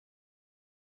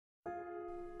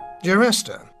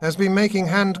Duresta has been making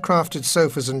handcrafted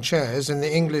sofas and chairs in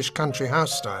the English country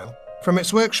house style from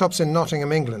its workshops in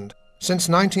Nottingham, England, since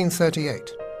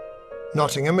 1938.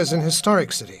 Nottingham is an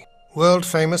historic city, world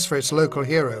famous for its local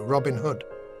hero, Robin Hood,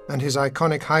 and his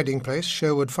iconic hiding place,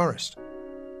 Sherwood Forest.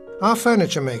 Our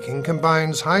furniture making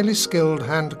combines highly skilled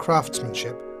hand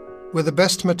craftsmanship with the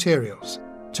best materials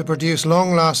to produce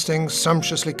long-lasting,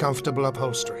 sumptuously comfortable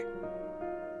upholstery.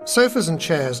 Sofas and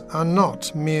chairs are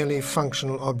not merely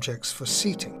functional objects for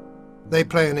seating. They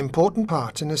play an important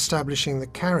part in establishing the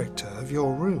character of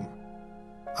your room.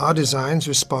 Our designs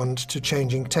respond to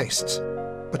changing tastes,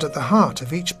 but at the heart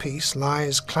of each piece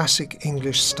lies classic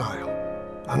English style,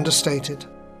 understated,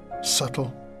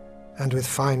 subtle, and with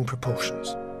fine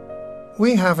proportions.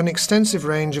 We have an extensive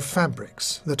range of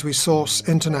fabrics that we source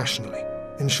internationally,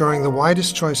 ensuring the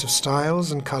widest choice of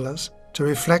styles and colours to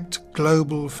reflect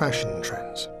global fashion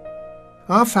trends.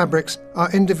 Our fabrics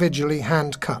are individually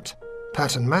hand-cut,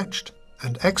 pattern-matched,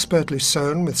 and expertly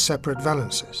sewn with separate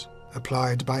valances,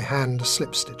 applied by hand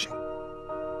slip-stitching.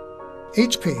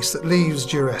 Each piece that leaves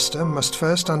Duresta must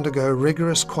first undergo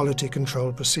rigorous quality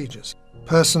control procedures,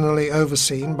 personally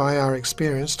overseen by our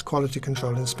experienced quality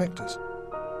control inspectors.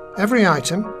 Every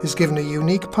item is given a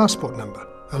unique passport number,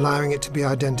 allowing it to be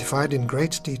identified in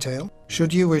great detail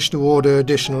should you wish to order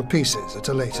additional pieces at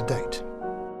a later date.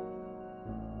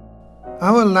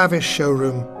 Our lavish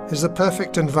showroom is the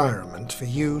perfect environment for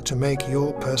you to make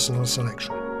your personal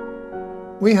selection.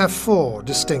 We have 4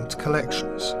 distinct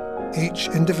collections, each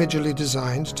individually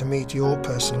designed to meet your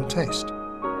personal taste.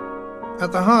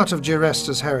 At the heart of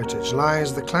Duresta's heritage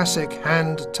lies the classic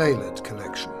hand-tailored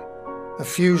collection, a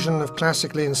fusion of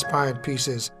classically inspired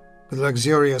pieces with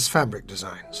luxurious fabric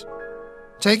designs.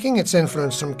 Taking its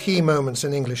influence from key moments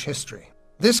in English history,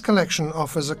 this collection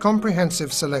offers a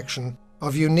comprehensive selection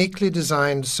of uniquely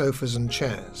designed sofas and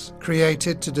chairs,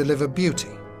 created to deliver beauty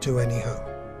to any home.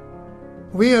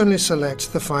 We only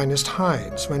select the finest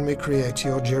hides when we create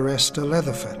your Duresta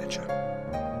leather furniture.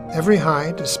 Every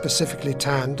hide is specifically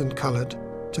tanned and coloured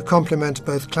to complement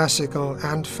both classical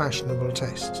and fashionable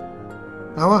tastes.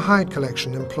 Our hide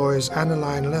collection employs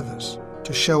aniline leathers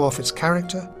to show off its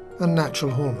character and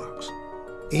natural hallmarks.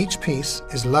 Each piece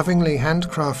is lovingly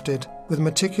handcrafted with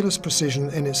meticulous precision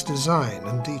in its design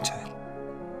and detail.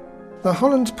 The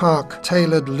Holland Park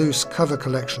Tailored Loose Cover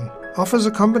Collection offers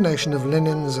a combination of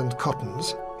linens and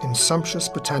cottons in sumptuous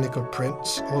botanical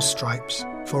prints or stripes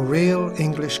for real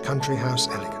English country house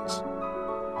elegance.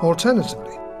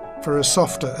 Alternatively, for a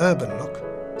softer urban look,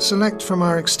 select from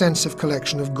our extensive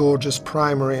collection of gorgeous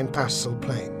primary and pastel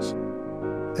plains.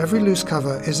 Every loose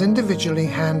cover is individually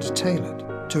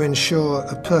hand-tailored to ensure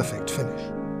a perfect finish.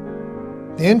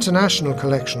 The International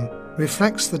Collection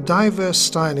reflects the diverse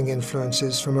styling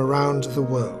influences from around the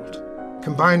world,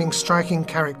 combining striking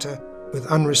character with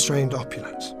unrestrained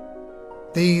opulence.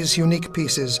 These unique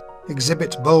pieces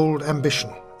exhibit bold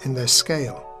ambition in their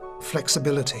scale,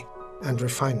 flexibility, and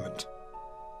refinement.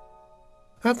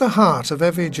 At the heart of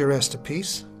every Duresta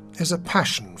piece is a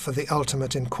passion for the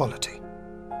ultimate in quality.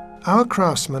 Our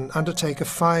craftsmen undertake a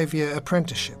 5-year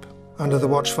apprenticeship under the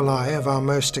watchful eye of our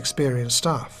most experienced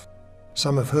staff,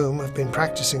 some of whom have been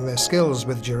practicing their skills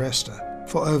with Duresta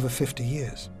for over 50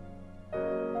 years.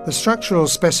 The structural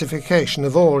specification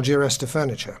of all Duresta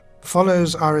furniture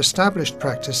follows our established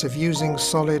practice of using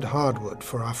solid hardwood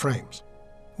for our frames.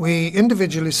 We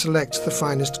individually select the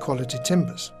finest quality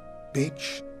timbers,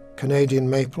 beech, Canadian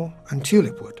maple and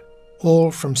tulip wood, all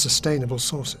from sustainable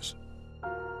sources.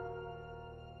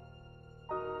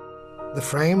 The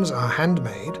frames are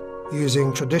handmade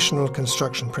using traditional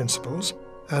construction principles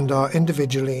and are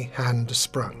individually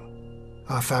hand-sprung.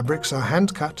 Our fabrics are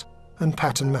hand-cut and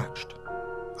pattern-matched.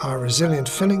 Our resilient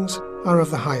fillings are of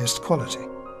the highest quality.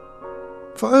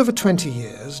 For over 20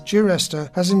 years,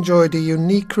 Duresta has enjoyed a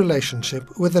unique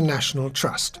relationship with the National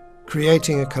Trust,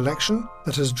 creating a collection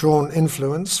that has drawn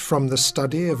influence from the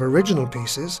study of original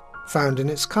pieces found in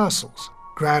its castles,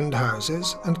 grand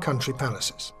houses and country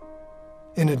palaces.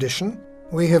 In addition,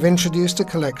 we have introduced a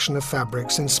collection of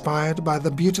fabrics inspired by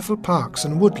the beautiful parks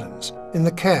and woodlands in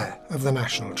the care of the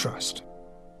National Trust.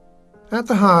 At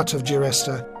the heart of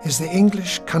Duresta is the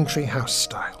English country house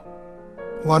style,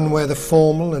 one where the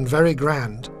formal and very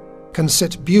grand can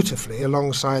sit beautifully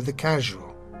alongside the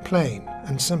casual, plain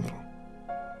and simple.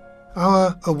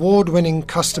 Our award-winning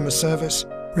customer service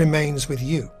remains with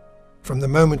you, from the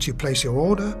moment you place your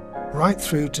order right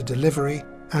through to delivery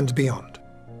and beyond.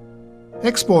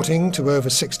 Exporting to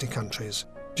over 60 countries,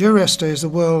 Duresta is the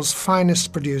world's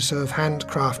finest producer of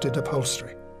handcrafted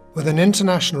upholstery, with an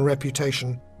international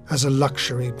reputation as a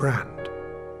luxury brand.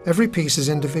 Every piece is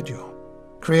individual,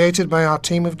 created by our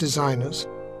team of designers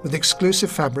with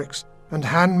exclusive fabrics and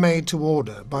handmade to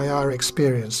order by our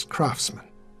experienced craftsmen.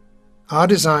 Our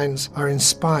designs are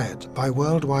inspired by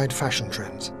worldwide fashion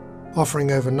trends,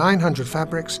 offering over 900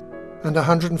 fabrics and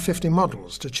 150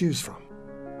 models to choose from.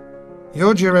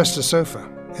 Your Duresta sofa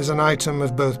is an item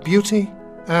of both beauty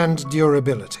and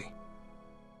durability.